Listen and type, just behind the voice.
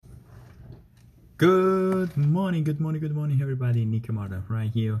Good morning, everybody. Nico Marta right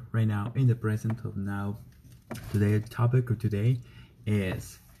here, right now, in the present of now. Today's topic of today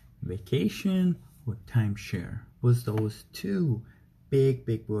is vacation or timeshare. What's those two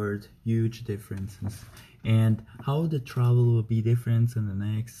big words, huge differences, and how the travel will be different in the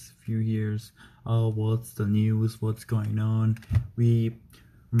next few years. What's the news? What's going on? We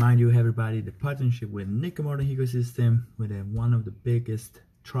remind you, everybody, the partnership with Nico Marta Ecosystem, with one of the biggest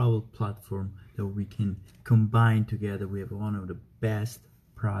travel platform that we can combine together. We have one of the best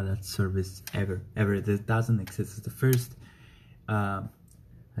product service ever that doesn't exist. It's the first, I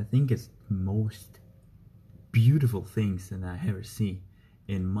think it's most beautiful things that I ever see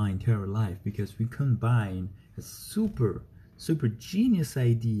in my entire life, because we combine a super genius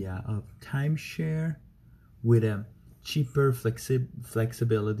idea of timeshare with a cheaper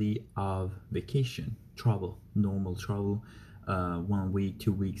flexibility of vacation travel, normal travel, 1 week,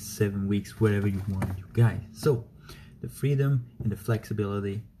 2 weeks, 7 weeks, whatever you want, you guys. So the freedom and the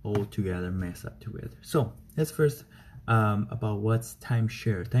flexibility all together mess up together. So let's first about what's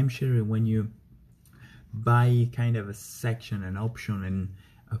timeshare. Timeshare is when you buy kind of a section, an option, and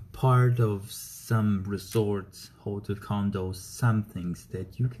a part of some resorts, hotel, condos, some things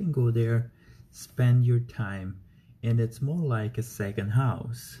that you can go there, spend your time, and it's more like a second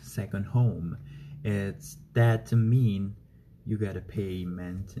house, second home. It's that to mean you gotta pay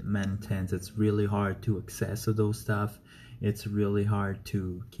maintenance. It's really hard to access to those stuff. It's really hard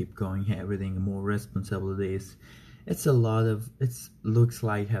to keep going, everything, more responsibilities. It's a lot of, it looks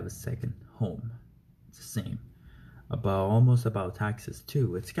like have a second home. It's the same almost about taxes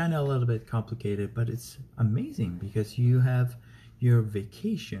too. It's kind of a little bit complicated, but it's amazing because you have your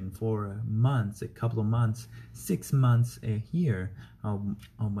vacation for months, a couple of months, 6 months, a year, how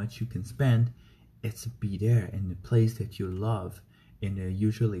much you can spend. It's be there in the place that you love, and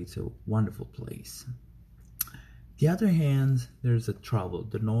usually it's a wonderful place. The other hand, there's a travel,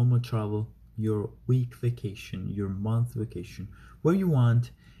 the normal travel, your week vacation, your month vacation, where you want,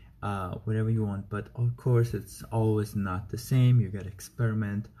 whatever you want. But of course, it's always not the same. You gotta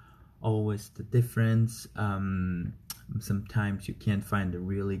experiment, always the difference. Sometimes you can't find a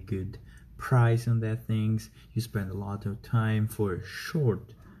really good price on that things. You spend a lot of time for a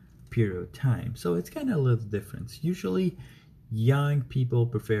short period of time, so it's kind of a little difference. Usually young people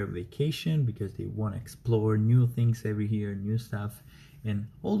prefer vacation because they want to explore new things every year, new stuff, and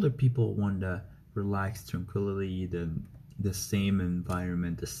older people want the relaxed tranquility, the same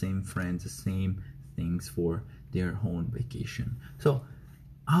environment, the same friends, the same things for their own vacation. So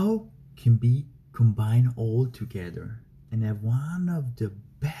how can be combine all together and have one of the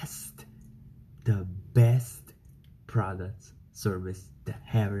best products, service that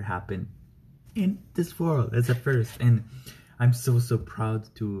ever happened in this world as a first. And I'm so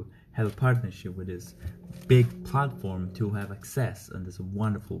proud to have a partnership with this big platform, to have access and this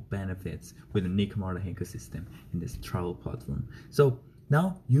wonderful benefits with the Nico Marta ecosystem in this travel platform. So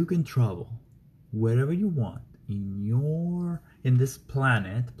now you can travel wherever you want in this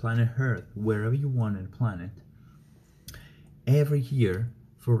planet Earth, wherever you want in the planet, every year,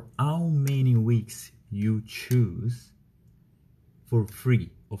 for how many weeks you choose, for free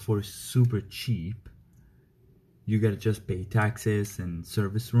or for super cheap. You gotta just pay taxes and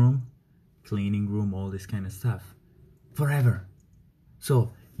service room, cleaning room, all this kind of stuff forever.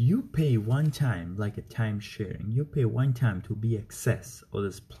 So you pay one time, like a time sharing, you pay one time to be access of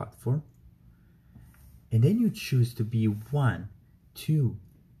this platform, and then you choose to be 1, 2,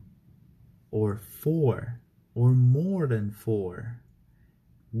 or 4 or more than 4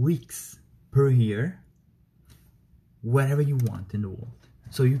 weeks per year, wherever you want in the world.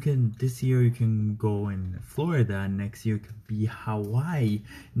 So you can, this year you can go in Florida, next year it could be Hawaii,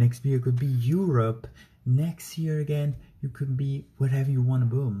 next year it could be Europe, next year again you could be whatever you want to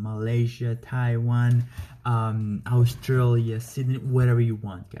go, Malaysia, Taiwan, Australia, Sydney, whatever you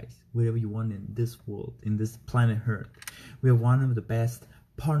want, guys, whatever you want in this world, in this planet Earth. We have one of the best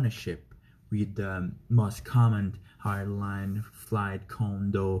partnership with the most common airline, flight,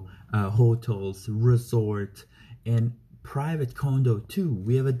 condo, hotels, resort, and private condo too.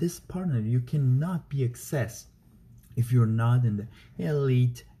 We have this partner. You cannot be accessed if you're not in the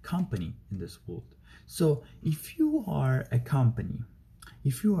elite company in this world. So if you are a company,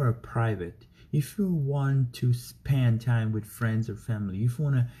 if you are a private, if you want to spend time with friends or family, if you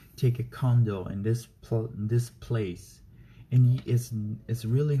want to take a condo in this place, and it's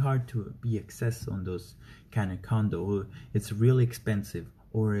really hard to be accessed on those kind of condo, it's really expensive,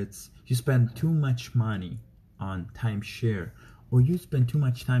 or you spend too much money on timeshare, or you spend too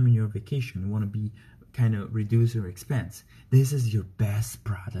much time in your vacation, you want to be kind of reduce your expense, this is your best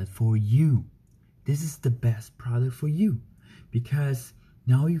product for you. this is the best product for you, because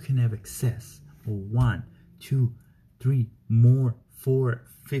now you can have access of 1, 2, 3, more, 4,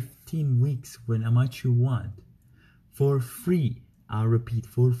 15 weeks, when how much you want, for free. I'll repeat,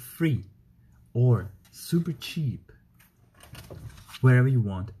 for free, or super cheap, wherever you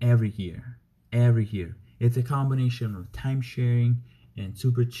want, every year. It's a combination of time sharing and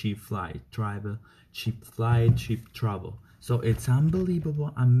super cheap flight travel, cheap travel. So it's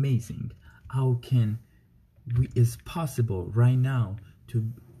unbelievable, amazing how it's possible right now to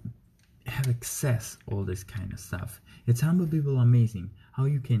have access all this kind of stuff. It's unbelievable, amazing how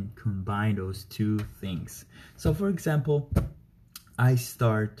you can combine those two things. So for example, I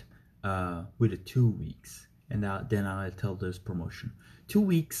start with a 2 weeks, and then I'll tell this promotion 2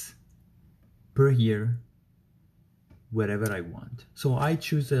 weeks per year, wherever I want. So I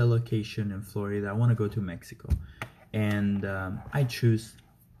choose a location in Florida. I want to go to Mexico, and I choose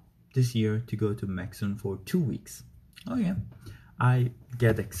this year to go to Mexico for 2 weeks. Oh yeah, I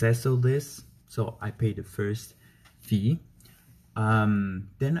get access to this, so I pay the first fee.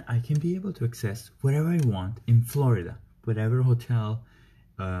 Then I can be able to access wherever I want in Florida, whatever hotel,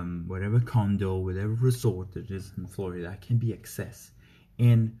 whatever condo, whatever resort that is in Florida, I can be accessed,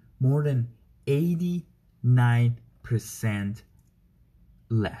 and more than 89%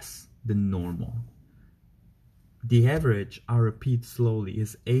 less than normal. The average, I'll repeat slowly,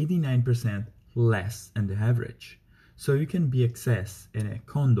 is 89% less than the average. So you can be accessed in a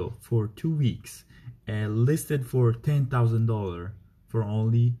condo for 2 weeks, listed for $10,000 for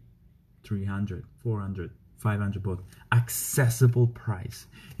only $300, $400, $500 bucks. Accessible price.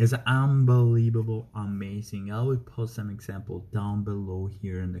 It's unbelievable, amazing. I will post some example down below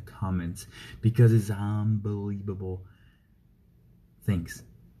here in the comments, because it's unbelievable things.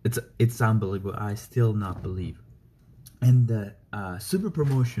 It's unbelievable. I still not believe. And the super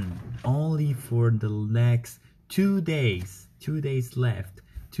promotion only for the next 2 days. 2 days left.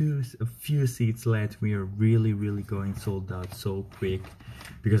 A few seats left. We are really going sold out so quick,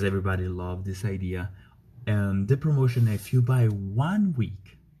 because everybody loved this idea. The promotion, if you buy 1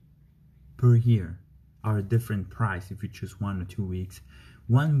 week per year, are a different price. If you choose 1 or 2 weeks,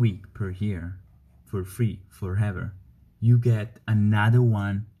 1 week per year for free forever, you get another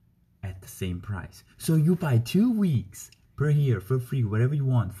one at the same price. So you buy 2 weeks per year for free, whatever you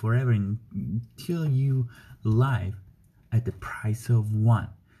want, forever, until you live at the price of 1.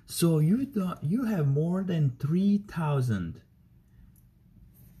 So you have more than 3,000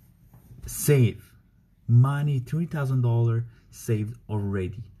 save money, $3,000 saved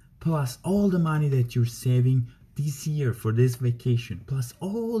already, plus all the money that you're saving this year for this vacation, plus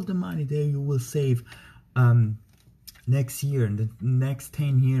all the money that you will save next year, and the next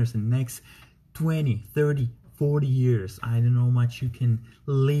 10 years, and next 20, 30, 40 years. I don't know how much you can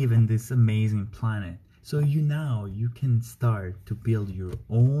live in this amazing planet. So you can start to build your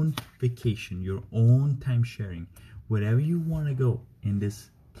own vacation, your own time sharing, wherever you want to go in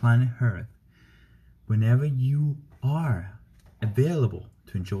this planet Earth, whenever you are available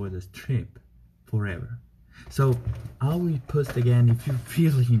to enjoy this trip forever. So I will post again if you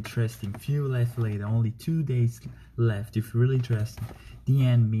feel interesting, few left later, only 2 days left. If you're really interested,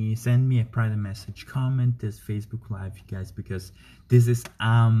 DM me, send me a private message, comment this Facebook Live, you guys, because this is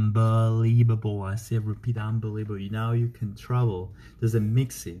unbelievable. I say, repeat, unbelievable. Now you can travel. There's a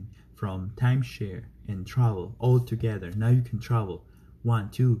mixing from timeshare and travel all together. Now you can travel 1,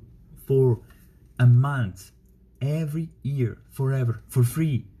 2, 4 a month, every year, forever, for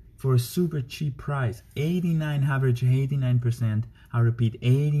free, for a super cheap price. 89%, I repeat,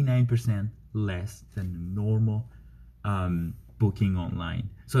 89% less than normal booking online.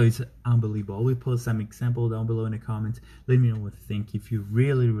 So it's unbelievable. We'll post some example down below in the comments. Let me know what you think. If you're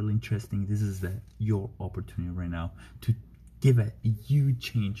really interesting, this is your opportunity right now to give a huge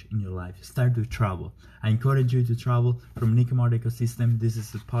change in your life. Start to travel. I encourage you to travel from Nicky Marta ecosystem. This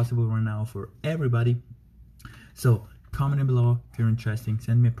is possible right now for everybody. So comment below if you're interested.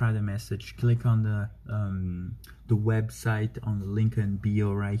 Send me a private message. Click on the website on the link in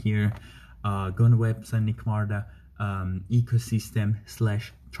bio right here. Go on the website Nicky Marta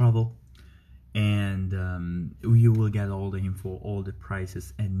ecosystem/travel, and you will get all the info, all the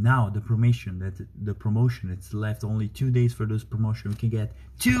prices. And now the promotion, it's left only 2 days for this promotion. We can get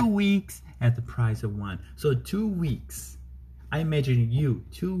 2 weeks at the price of 1. So 2 weeks, I imagine you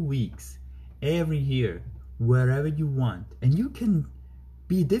 2 weeks every year, wherever you want, and you can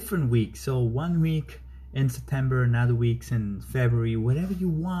be different weeks. So 1 week in September, another weeks in February, whatever you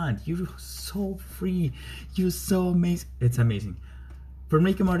want. You're so free, you're so amazing. It's amazing. For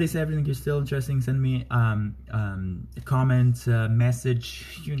Rick and Morty, everything is still interesting. Send me a comment,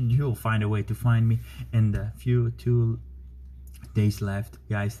 message. You'll find a way to find me. And a few 2 days left,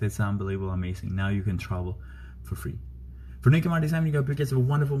 guys. That's unbelievable, amazing. Now you can travel for free. For Nick and Marty's, I'm gonna go. Have a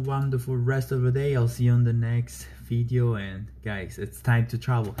wonderful, wonderful rest of the day. I'll see you on the next video. And guys, it's time to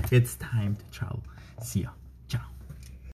travel. It's time to travel. See ya.